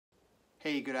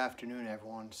Hey, good afternoon,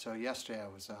 everyone. So yesterday I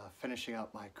was finishing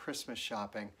up my Christmas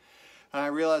shopping, and I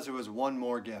realized there was one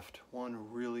more gift,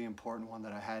 one really important one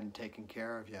that I hadn't taken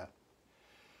care of yet.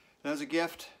 And it was a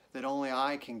gift that only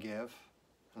I can give,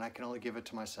 and I can only give it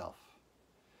to myself.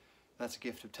 That's a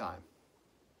gift of time.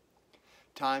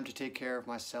 Time to take care of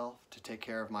myself, to take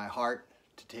care of my heart,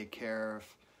 to take care of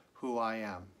who I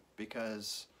am.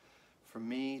 Because for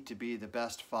me to be the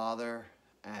best father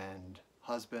and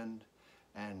husband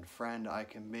and friend I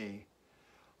can be,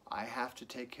 I have to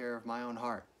take care of my own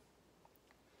heart.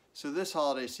 So this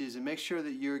holiday season, make sure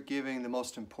that you're giving the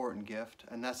most important gift,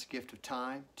 and that's the gift of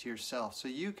time to yourself, so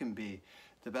you can be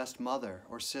the best mother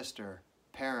or sister,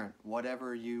 parent,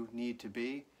 whatever you need to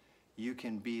be, you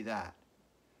can be that.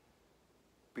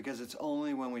 Because it's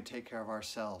only when we take care of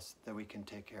ourselves that we can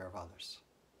take care of others.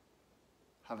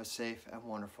 Have a safe and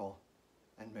wonderful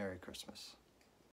and Merry Christmas.